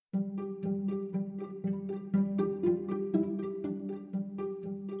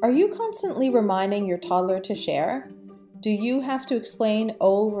Are you constantly reminding your toddler to share? Do you have to explain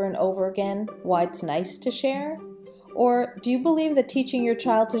over and over again why it's nice to share? Or do you believe that teaching your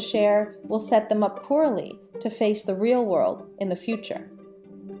child to share will set them up poorly to face the real world in the future?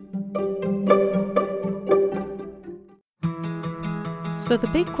 So the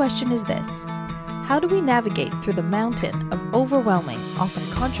big question is this: how do we navigate through the mountain of overwhelming, often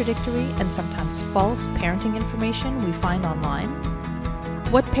contradictory, and sometimes false parenting information we find online?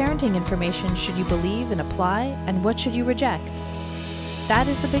 What parenting information should you believe and apply, and what should you reject? That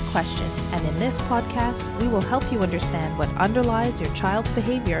is the big question, and in this podcast, we will help you understand what underlies your child's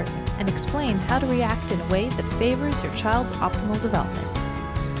behavior and explain how to react in a way that favors your child's optimal development.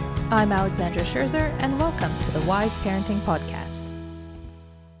 I'm Alexandra Scherzer, and welcome to the Wise Parenting Podcast.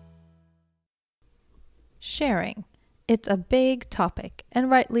 Sharing. It's a big topic, and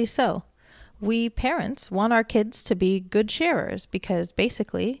rightly so. We parents want our kids to be good sharers because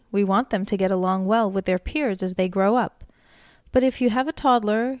basically we want them to get along well with their peers as they grow up. But if you have a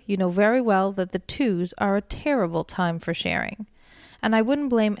toddler, you know very well that the twos are a terrible time for sharing. And I wouldn't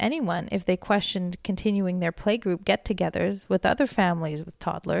blame anyone if they questioned continuing their playgroup get-togethers with other families with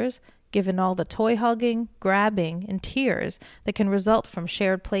toddlers, given all the toy hugging, grabbing, and tears that can result from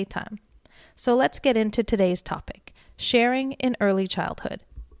shared playtime. So let's get into today's topic, sharing in early childhood.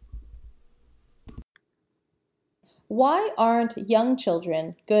 Why aren't young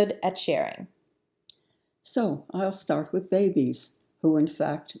children good at sharing? So I'll start with babies, who in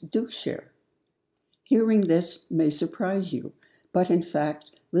fact do share. Hearing this may surprise you, but in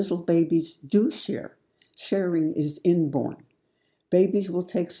fact, little babies do share. Sharing is inborn. Babies will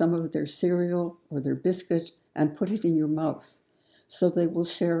take some of their cereal or their biscuit and put it in your mouth, so they will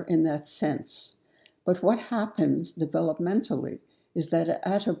share in that sense. But what happens developmentally is that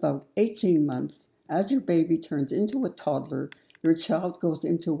at about 18 months, as your baby turns into a toddler, your child goes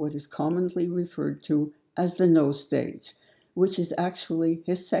into what is commonly referred to as the no stage, which is actually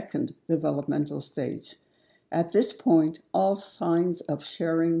his second developmental stage. At this point, all signs of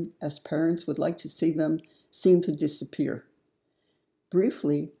sharing, as parents would like to see them, seem to disappear.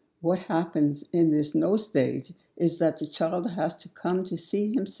 Briefly, what happens in this no stage is that the child has to come to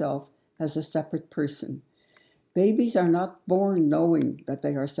see himself as a separate person. Babies are not born knowing that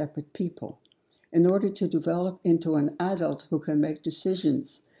they are separate people. In order to develop into an adult who can make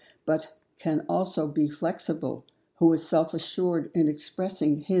decisions, but can also be flexible, who is self-assured in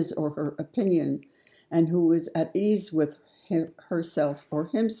expressing his or her opinion, and who is at ease with herself or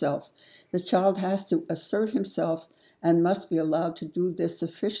himself, the child has to assert himself and must be allowed to do this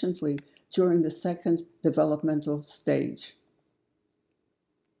sufficiently during the second developmental stage.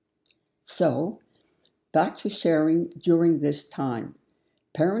 So, back to sharing during this time.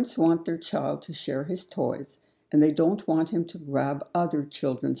 Parents want their child to share his toys, and they don't want him to grab other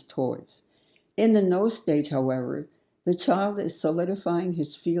children's toys. In the no stage, however, the child is solidifying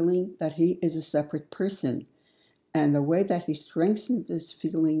his feeling that he is a separate person, and the way that he strengthens this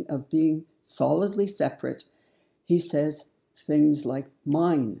feeling of being solidly separate, he says things like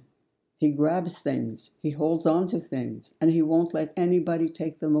mine. He grabs things, he holds on to things, and he won't let anybody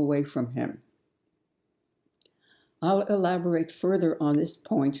take them away from him. I'll elaborate further on this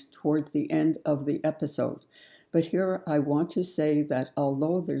point towards the end of the episode, but here I want to say that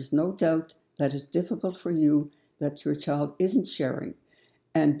although there's no doubt that it's difficult for you that your child isn't sharing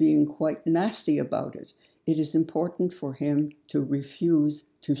and being quite nasty about it, it is important for him to refuse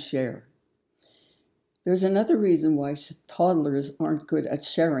to share. There's another reason why toddlers aren't good at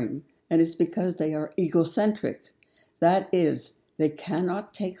sharing, and it's because they are egocentric. That is, they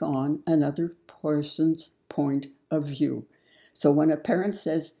cannot take on another person's point of view. So when a parent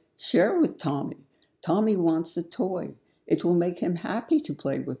says, share with Tommy, Tommy wants the toy. It will make him happy to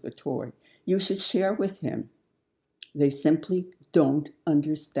play with the toy. You should share with him. They simply don't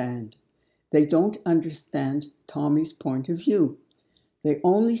understand. They don't understand Tommy's point of view. They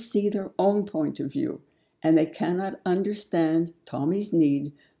only see their own point of view, and they cannot understand Tommy's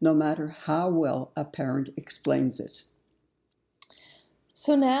need no matter how well a parent explains it.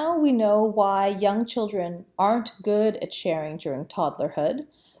 So now we know why young children aren't good at sharing during toddlerhood.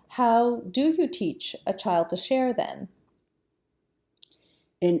 How do you teach a child to share then?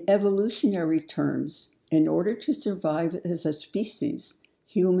 In evolutionary terms, in order to survive as a species,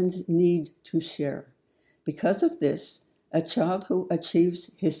 humans need to share. Because of this, a child who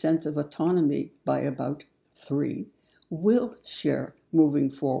achieves his sense of autonomy by about 3 will share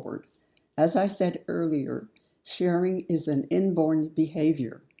moving forward. As I said earlier, sharing is an inborn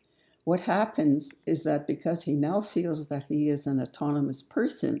behavior. What happens is that because he now feels that he is an autonomous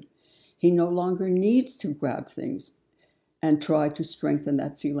person, he no longer needs to grab things. and try to strengthen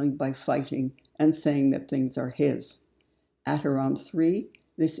that feeling by fighting and saying that things are his. At around 3,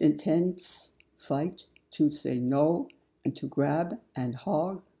 this intense fight to say no and to grab and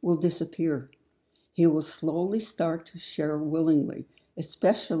hog will disappear. He will slowly start to share willingly,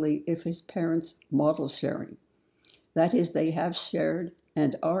 especially if his parents model sharing. That is, they have shared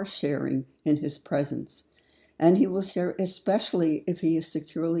and are sharing in his presence. And he will share especially if he is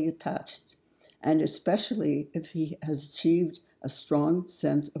securely attached, and especially if he has achieved a strong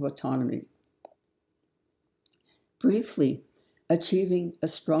sense of autonomy. Briefly, achieving a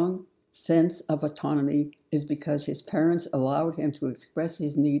strong sense of autonomy is because his parents allowed him to express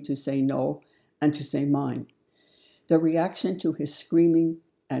his need to say no and to say mine. The reaction to his screaming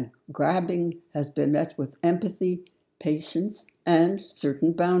and grabbing has been met with empathy, patience, and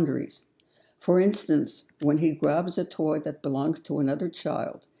certain boundaries. For instance, when he grabs a toy that belongs to another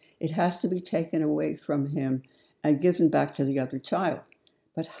child, it has to be taken away from him and given back to the other child.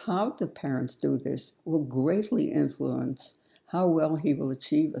 But how the parents do this will greatly influence how well he will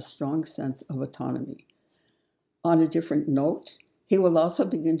achieve a strong sense of autonomy. On a different note, he will also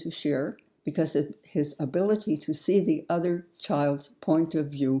begin to share because his ability to see the other child's point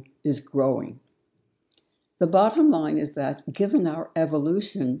of view is growing. The bottom line is that, given our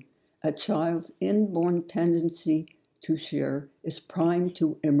evolution, a child's inborn tendency to share is primed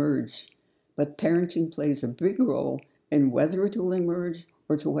to emerge, but parenting plays a big role in whether it will emerge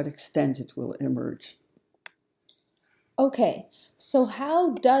or to what extent it will emerge. Okay, so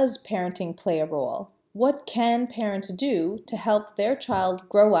how does parenting play a role? What can parents do to help their child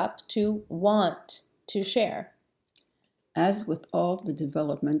grow up to want to share? As with all the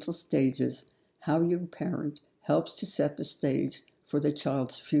developmental stages, how you parent helps to set the stage for the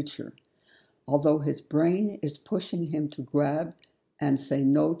child's future. Although his brain is pushing him to grab and say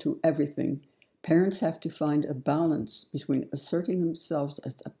no to everything, parents have to find a balance between asserting themselves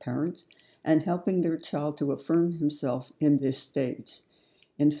as a parent and helping their child to affirm himself in this stage.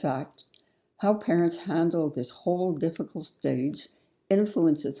 In fact, how parents handle this whole difficult stage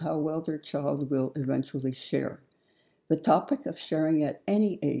influences how well their child will eventually share. The topic of sharing at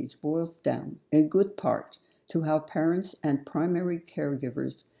any age boils down, in good part, to how parents and primary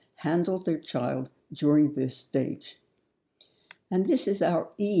caregivers handle their child during this stage. And this is our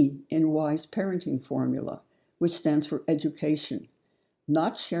E in WISE parenting formula, which stands for education.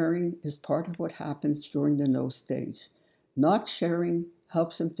 Not sharing is part of what happens during the no stage. Not sharing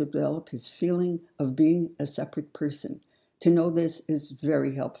helps him develop his feeling of being a separate person. To know this is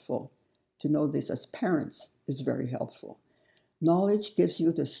very helpful. To know this as parents is very helpful. Knowledge gives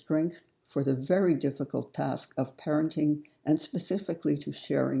you the strength for the very difficult task of parenting and specifically to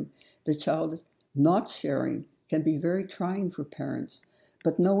sharing. The child not sharing can be very trying for parents,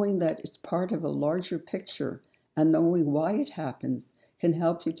 but knowing that it's part of a larger picture and knowing why it happens can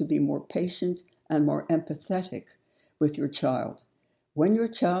help you to be more patient and more empathetic with your child. When your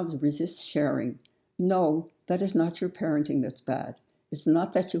child resists sharing, know that is not your parenting that's bad. It's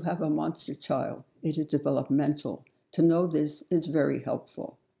not that you have a monster child. It is developmental. To know this is very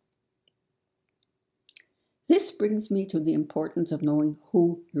helpful. This brings me to the importance of knowing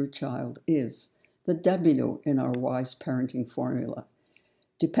who your child is, the W in our WISE parenting formula.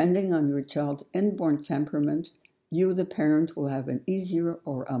 Depending on your child's inborn temperament, you, the parent, will have an easier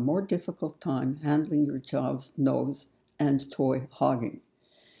or a more difficult time handling your child's nose and toy hogging.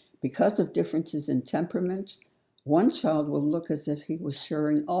 Because of differences in temperament, one child will look as if he was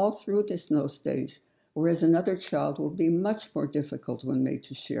sharing all through this no stage, whereas another child will be much more difficult when made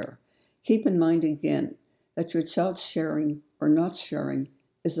to share. Keep in mind again that your child's sharing or not sharing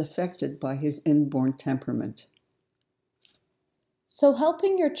is affected by his inborn temperament. So,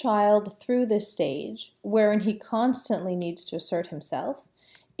 helping your child through this stage, wherein he constantly needs to assert himself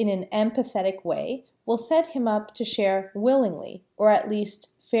in an empathetic way, will set him up to share willingly, or at least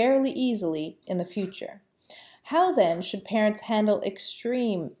fairly easily, in the future. How then should parents handle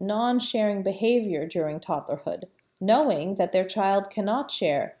extreme non-sharing behavior during toddlerhood, knowing that their child cannot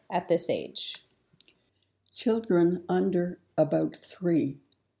share at this age? Children under about 3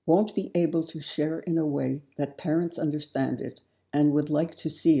 won't be able to share in a way that parents understand it and would like to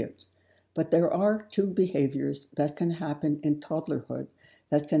see it. But there are 2 behaviors that can happen in toddlerhood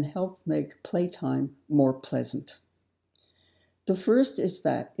that can help make playtime more pleasant. The first is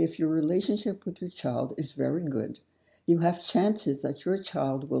that if your relationship with your child is very good, you have chances that your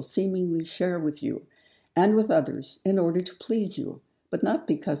child will seemingly share with you and with others in order to please you, but not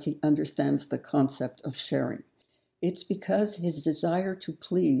because he understands the concept of sharing. It's because his desire to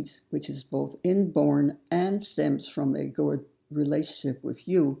please, which is both inborn and stems from a good relationship with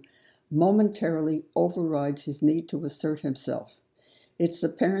you, momentarily overrides his need to assert himself. It's the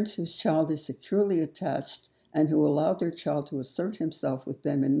parents whose child is securely attached and who allow their child to assert himself with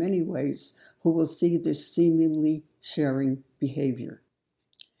them in many ways who will see this seemingly sharing behavior.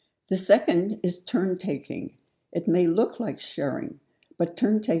 The second is turn taking. It may look like sharing, but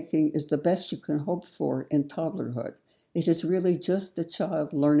turn taking is the best you can hope for in toddlerhood. It is really just the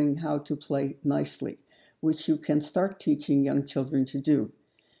child learning how to play nicely, which you can start teaching young children to do,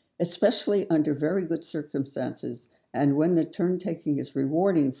 especially under very good circumstances and when the turn taking is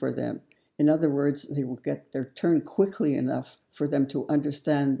rewarding for them. In other words, they will get their turn quickly enough for them to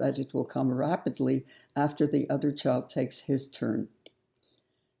understand that it will come rapidly after the other child takes his turn.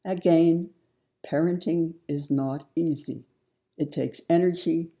 Again, parenting is not easy. It takes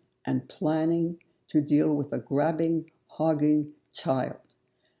energy and planning to deal with a grabbing, hogging child.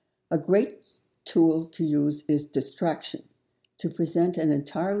 A great tool to use is distraction, to present an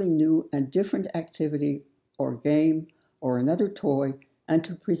entirely new and different activity or game or another toy, and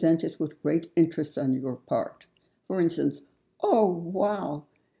to present it with great interest on your part. For instance, "Oh, wow,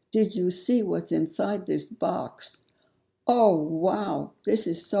 did you see what's inside this box? Oh, wow, this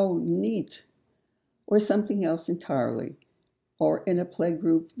is so neat." Or something else entirely. Or in a play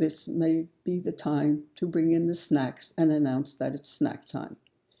group, this may be the time to bring in the snacks and announce that it's snack time.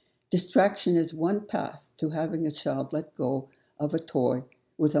 Distraction is one path to having a child let go of a toy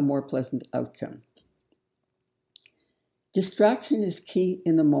with a more pleasant outcome. Distraction is key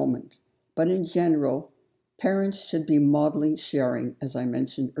in the moment, but in general, parents should be modeling sharing, as I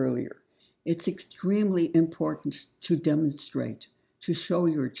mentioned earlier. It's extremely important to demonstrate, to show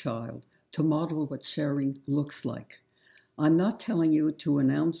your child, to model what sharing looks like. I'm not telling you to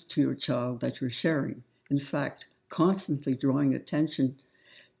announce to your child that you're sharing. In fact, constantly drawing attention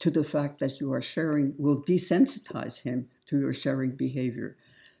to the fact that you are sharing will desensitize him to your sharing behavior.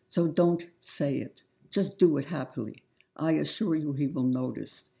 So don't say it. Just do it happily. I assure you he will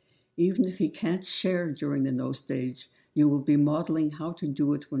notice. Even if he can't share during the no stage, you will be modeling how to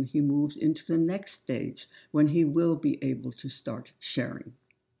do it when he moves into the next stage, when he will be able to start sharing.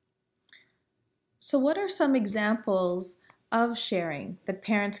 So, what are some examples of sharing that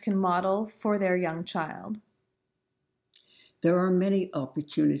parents can model for their young child? There are many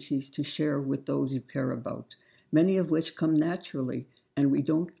opportunities to share with those you care about, many of which come naturally, and we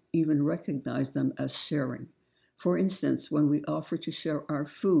don't even recognize them as sharing. For instance, when we offer to share our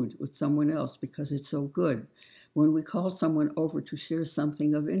food with someone else because it's so good, when we call someone over to share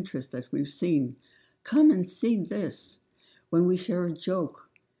something of interest that we've seen, "Come and see this," when we share a joke,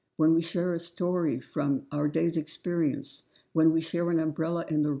 when we share a story from our day's experience, when we share an umbrella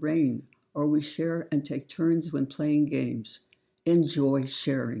in the rain, or we share and take turns when playing games. Enjoy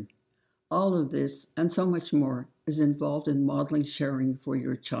sharing. All of this and so much more is involved in modeling sharing for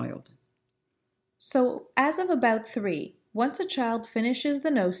your child. So, as of about 3, once a child finishes the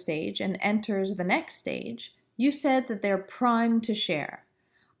no stage and enters the next stage, you said that they're primed to share.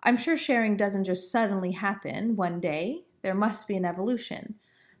 I'm sure sharing doesn't just suddenly happen one day. There must be an evolution.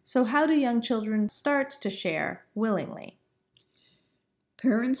 So, how do young children start to share willingly?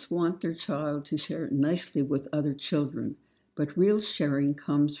 Parents want their child to share nicely with other children, but real sharing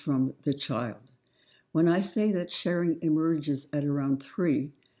comes from the child. When I say that sharing emerges at around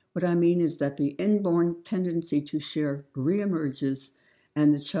 3, what I mean is that the inborn tendency to share reemerges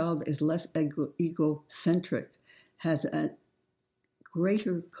and the child is less egocentric, has a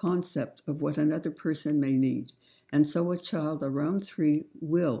greater concept of what another person may need. And so a child around 3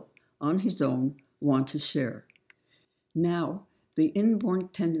 will, on his own, want to share. Now, the inborn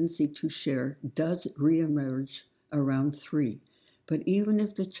tendency to share does reemerge around 3, but even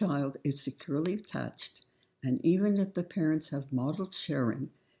if the child is securely attached, and even if the parents have modeled sharing,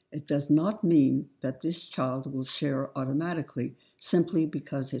 it does not mean that this child will share automatically simply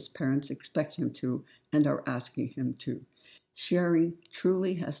because his parents expect him to and are asking him to. Sharing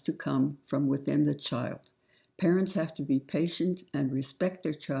truly has to come from within the child. Parents have to be patient and respect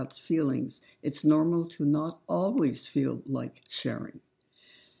their child's feelings. It's normal to not always feel like sharing.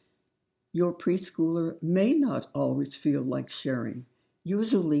 Your preschooler may not always feel like sharing.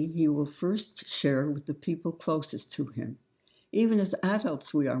 Usually, he will first share with the people closest to him. Even as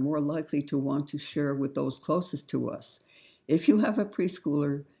adults, we are more likely to want to share with those closest to us. If you have a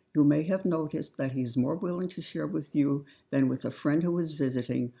preschooler, you may have noticed that he is more willing to share with you than with a friend who is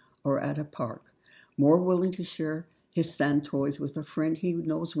visiting or at a park, more willing to share his sand toys with a friend he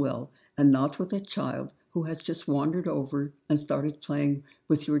knows well and not with a child who has just wandered over and started playing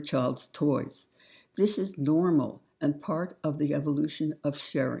with your child's toys. This is normal and part of the evolution of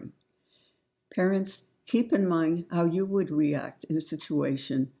sharing. Parents Keep in mind how you would react in a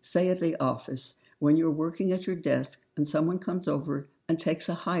situation, say at the office, when you're working at your desk and someone comes over and takes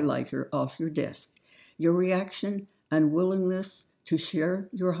a highlighter off your desk. Your reaction and willingness to share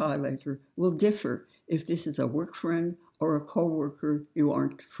your highlighter will differ if this is a work friend or a coworker you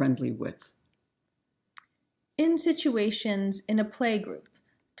aren't friendly with. In situations in a playgroup,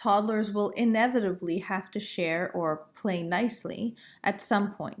 toddlers will inevitably have to share or play nicely at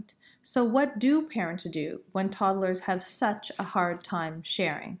some point. So, what do parents do when toddlers have such a hard time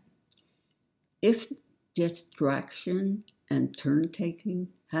sharing? If distraction and turn taking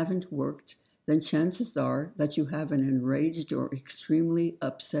haven't worked, then chances are that you have an enraged or extremely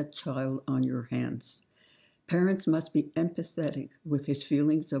upset child on your hands. Parents must be empathetic with his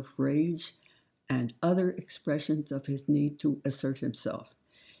feelings of rage and other expressions of his need to assert himself.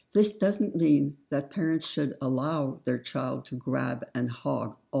 This doesn't mean that parents should allow their child to grab and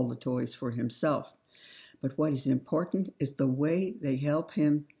hog all the toys for himself. But what is important is the way they help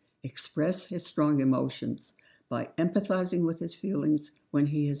him express his strong emotions by empathizing with his feelings when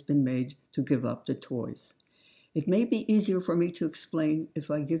he has been made to give up the toys. It may be easier for me to explain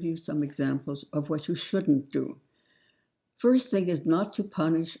if I give you some examples of what you shouldn't do. First thing is not to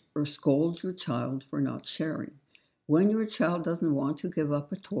punish or scold your child for not sharing. When your child doesn't want to give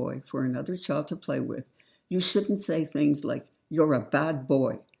up a toy for another child to play with, you shouldn't say things like, "You're a bad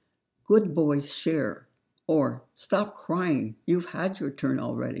boy," "Good boys share," or "Stop crying, you've had your turn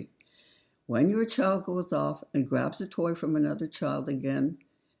already." When your child goes off and grabs a toy from another child again,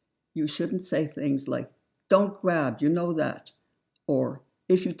 you shouldn't say things like, "Don't grab, you know that," or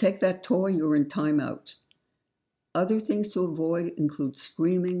 "If you take that toy, you're in timeout." Other things to avoid include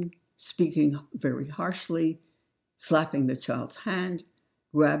screaming, speaking very harshly, slapping the child's hand,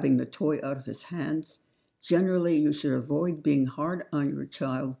 grabbing the toy out of his hands. Generally, you should avoid being hard on your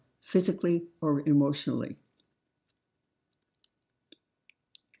child physically or emotionally.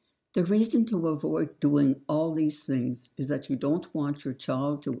 The reason to avoid doing all these things is that you don't want your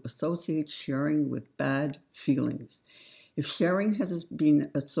child to associate sharing with bad feelings. If sharing has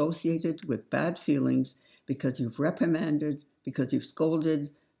been associated with bad feelings because you've reprimanded, because you've scolded,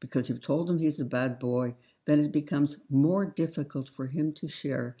 because you've told him he's a bad boy, then it becomes more difficult for him to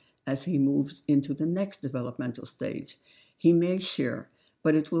share as he moves into the next developmental stage. He may share,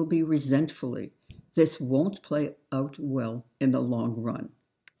 but it will be resentfully. This won't play out well in the long run.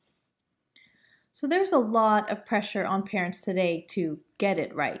 So there's a lot of pressure on parents today to get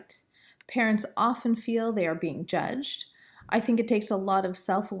it right. Parents often feel they are being judged. I think it takes a lot of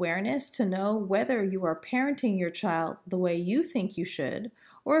self-awareness to know whether you are parenting your child the way you think you should,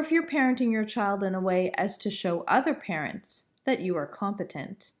 or if you're parenting your child in a way as to show other parents that you are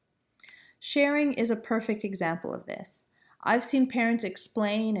competent. Sharing is a perfect example of this. I've seen parents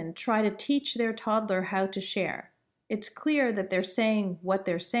explain and try to teach their toddler how to share. It's clear that they're saying what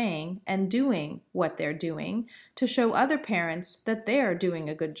they're saying and doing what they're doing to show other parents that they're doing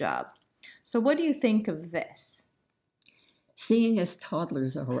a good job. So what do you think of this? Seeing as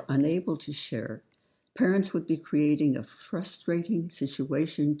toddlers are unable to share, parents would be creating a frustrating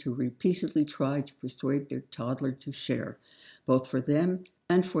situation to repeatedly try to persuade their toddler to share, both for them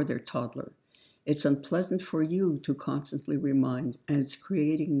and for their toddler. It's unpleasant for you to constantly remind, and it's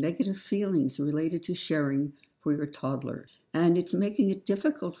creating negative feelings related to sharing for your toddler. And it's making it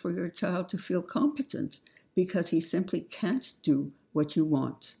difficult for your child to feel competent because he simply can't do what you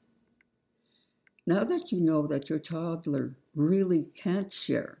want. Now that you know that your toddler really can't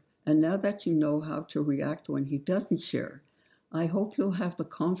share, and now that you know how to react when he doesn't share, I hope you'll have the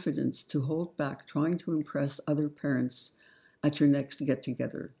confidence to hold back trying to impress other parents at your next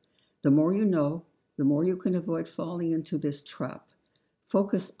get-together. The more you know, the more you can avoid falling into this trap.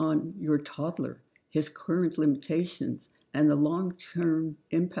 Focus on your toddler, his current limitations, and the long-term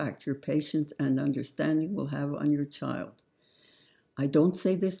impact your patience and understanding will have on your child. I don't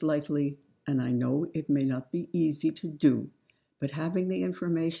say this lightly, and I know it may not be easy to do, but having the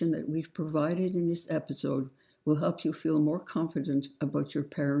information that we've provided in this episode will help you feel more confident about your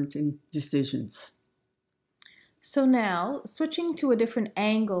parenting decisions. So now, switching to a different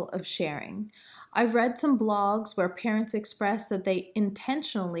angle of sharing, I've read some blogs where parents express that they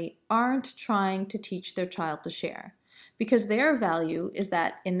intentionally aren't trying to teach their child to share, because their value is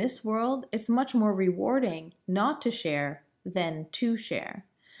that in this world, it's much more rewarding not to share than to share.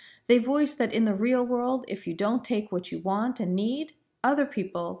 They voice that in the real world, if you don't take what you want and need, other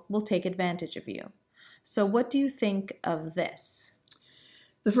people will take advantage of you. So what do you think of this?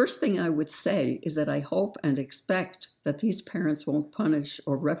 The first thing I would say is that I hope and expect that these parents won't punish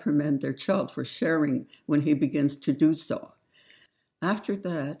or reprimand their child for sharing when he begins to do so. After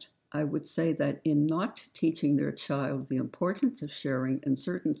that, I would say that in not teaching their child the importance of sharing in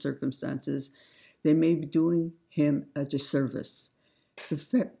certain circumstances, they may be doing him a disservice.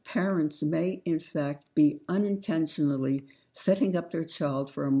 The parents may, in fact, be unintentionally setting up their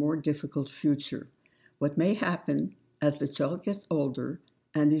child for a more difficult future. What may happen as the child gets older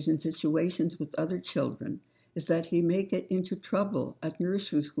and is in situations with other children is that he may get into trouble at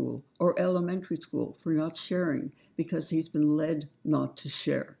nursery school or elementary school for not sharing because he's been led not to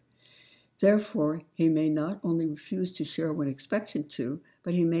share. Therefore, he may not only refuse to share when expected to,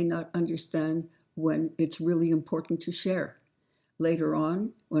 but he may not understand when it's really important to share. Later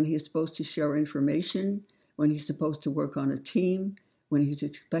on, when he is supposed to share information, when he's supposed to work on a team, when he's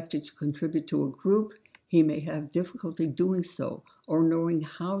expected to contribute to a group, he may have difficulty doing so or knowing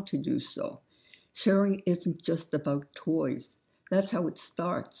how to do so. Sharing isn't just about toys. That's how it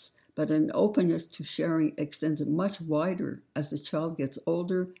starts. But an openness to sharing extends much wider as the child gets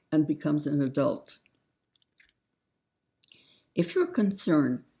older and becomes an adult. If you're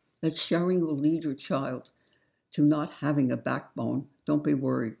concerned that sharing will lead your child to not having a backbone, don't be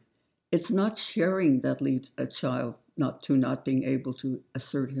worried. It's not sharing that leads a child not being able to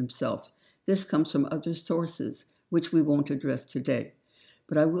assert himself. This comes from other sources, which we won't address today.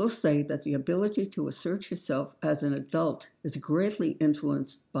 But I will say that the ability to assert yourself as an adult is greatly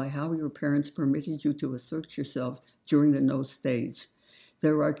influenced by how your parents permitted you to assert yourself during the no stage.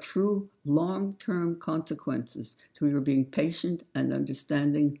 There are true long-term consequences to your being patient and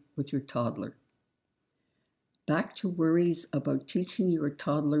understanding with your toddler. Back to worries about teaching your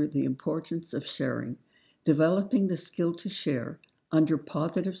toddler the importance of sharing. Developing the skill to share under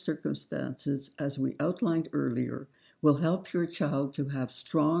positive circumstances, as we outlined earlier, will help your child to have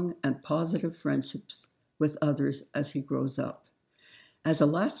strong and positive friendships with others as he grows up. As a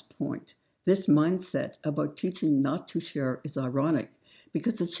last point, this mindset about teaching not to share is ironic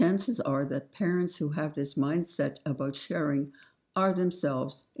because the chances are that parents who have this mindset about sharing are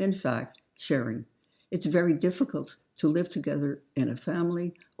themselves, in fact, sharing. It's very difficult to live together in a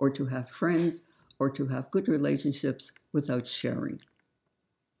family or to have friends or to have good relationships without sharing.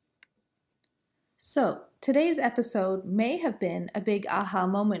 So, today's episode may have been a big aha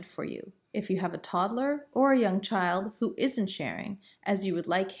moment for you if you have a toddler or a young child who isn't sharing as you would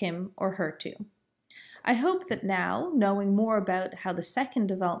like him or her to. I hope that now, knowing more about how the second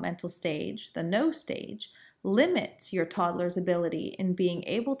developmental stage, the no stage, limits your toddler's ability in being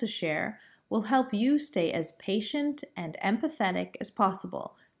able to share will help you stay as patient and empathetic as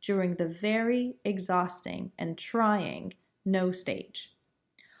possible during the very exhausting and trying no stage.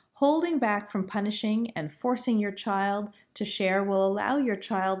 Holding back from punishing and forcing your child to share will allow your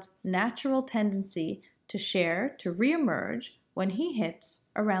child's natural tendency to share to reemerge when he hits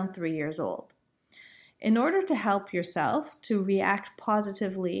around 3 years old. In order to help yourself to react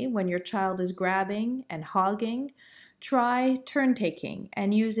positively when your child is grabbing and hogging, try turn-taking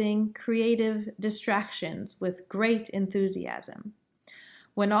and using creative distractions with great enthusiasm.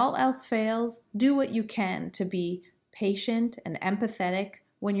 When all else fails, do what you can to be patient and empathetic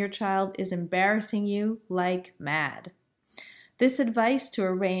when your child is embarrassing you like mad. This advice to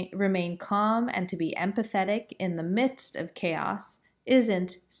remain calm and to be empathetic in the midst of chaos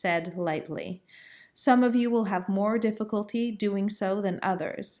isn't said lightly. Some of you will have more difficulty doing so than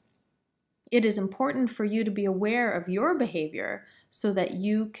others. It is important for you to be aware of your behavior so that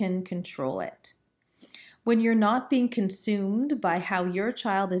you can control it. When you're not being consumed by how your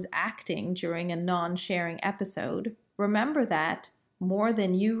child is acting during a non-sharing episode, remember that, more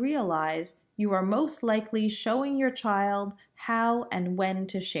than you realize, you are most likely showing your child how and when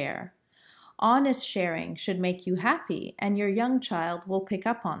to share. Honest sharing should make you happy, and your young child will pick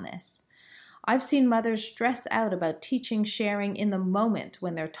up on this. I've seen mothers stress out about teaching sharing in the moment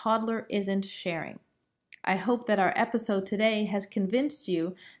when their toddler isn't sharing. I hope that our episode today has convinced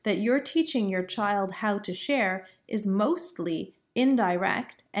you that your teaching your child how to share is mostly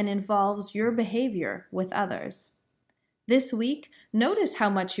indirect and involves your behavior with others. This week, notice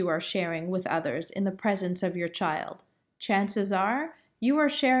how much you are sharing with others in the presence of your child. Chances are you are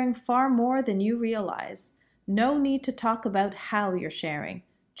sharing far more than you realize. No need to talk about how you're sharing.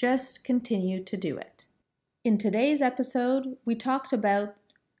 Just continue to do it. In today's episode, we talked about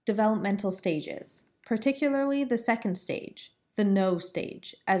developmental stages, particularly the second stage, the no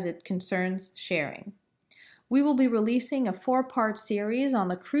stage, as it concerns sharing. We will be releasing a 4-part series on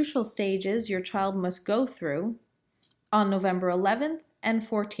the crucial stages your child must go through on November 11th and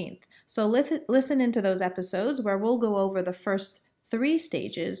 14th. So listen into those episodes where we'll go over the first 3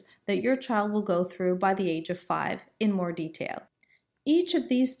 stages that your child will go through by the age of 5 in more detail. Each of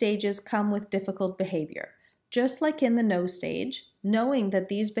these stages come with difficult behavior. Just like in the no stage, knowing that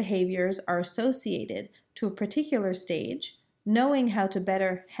these behaviors are associated to a particular stage, knowing how to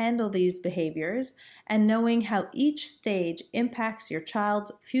better handle these behaviors, and knowing how each stage impacts your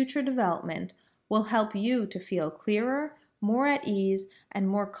child's future development will help you to feel clearer, more at ease, and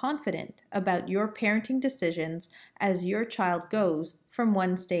more confident about your parenting decisions as your child goes from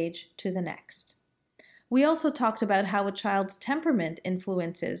one stage to the next. We also talked about how a child's temperament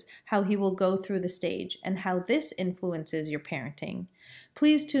influences how he will go through the stage and how this influences your parenting.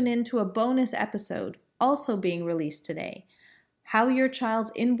 Please tune in to a bonus episode also being released today, how your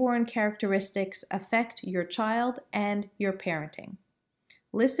child's inborn characteristics affect your child and your parenting.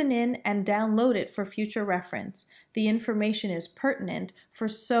 Listen in and download it for future reference. The information is pertinent for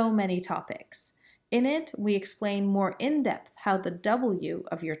so many topics. In it, we explain more in depth how the W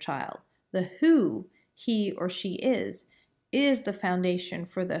of your child, the who he or she is the foundation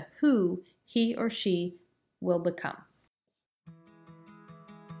for the who he or she will become.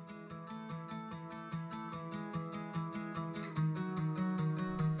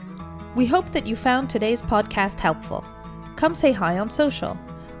 We hope that you found today's podcast helpful. Come say hi on social.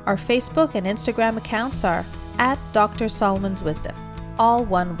 Our Facebook and Instagram accounts are at Dr. Solomon's Wisdom, all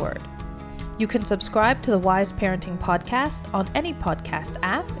one word. You can subscribe to the Wise Parenting Podcast on any podcast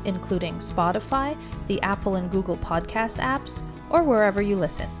app, including Spotify, the Apple and Google podcast apps, or wherever you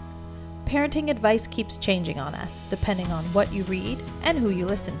listen. Parenting advice keeps changing on us, depending on what you read and who you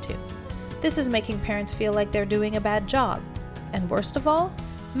listen to. This is making parents feel like they're doing a bad job. And worst of all,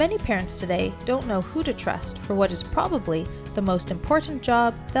 many parents today don't know who to trust for what is probably the most important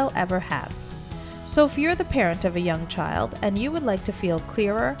job they'll ever have. So if you're the parent of a young child and you would like to feel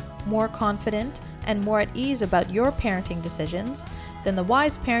clearer, more confident, and more at ease about your parenting decisions, then the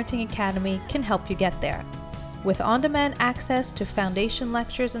Wise Parenting Academy can help you get there. With on-demand access to foundation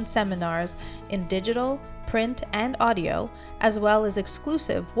lectures and seminars in digital, print, and audio, as well as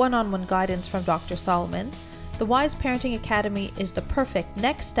exclusive one-on-one guidance from Dr. Solomon, the Wise Parenting Academy is the perfect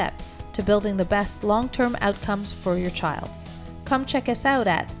next step to building the best long-term outcomes for your child. Come check us out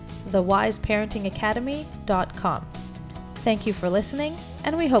at thewiseparentingacademy.com. Thank you for listening,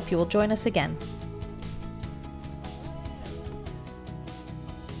 and we hope you will join us again.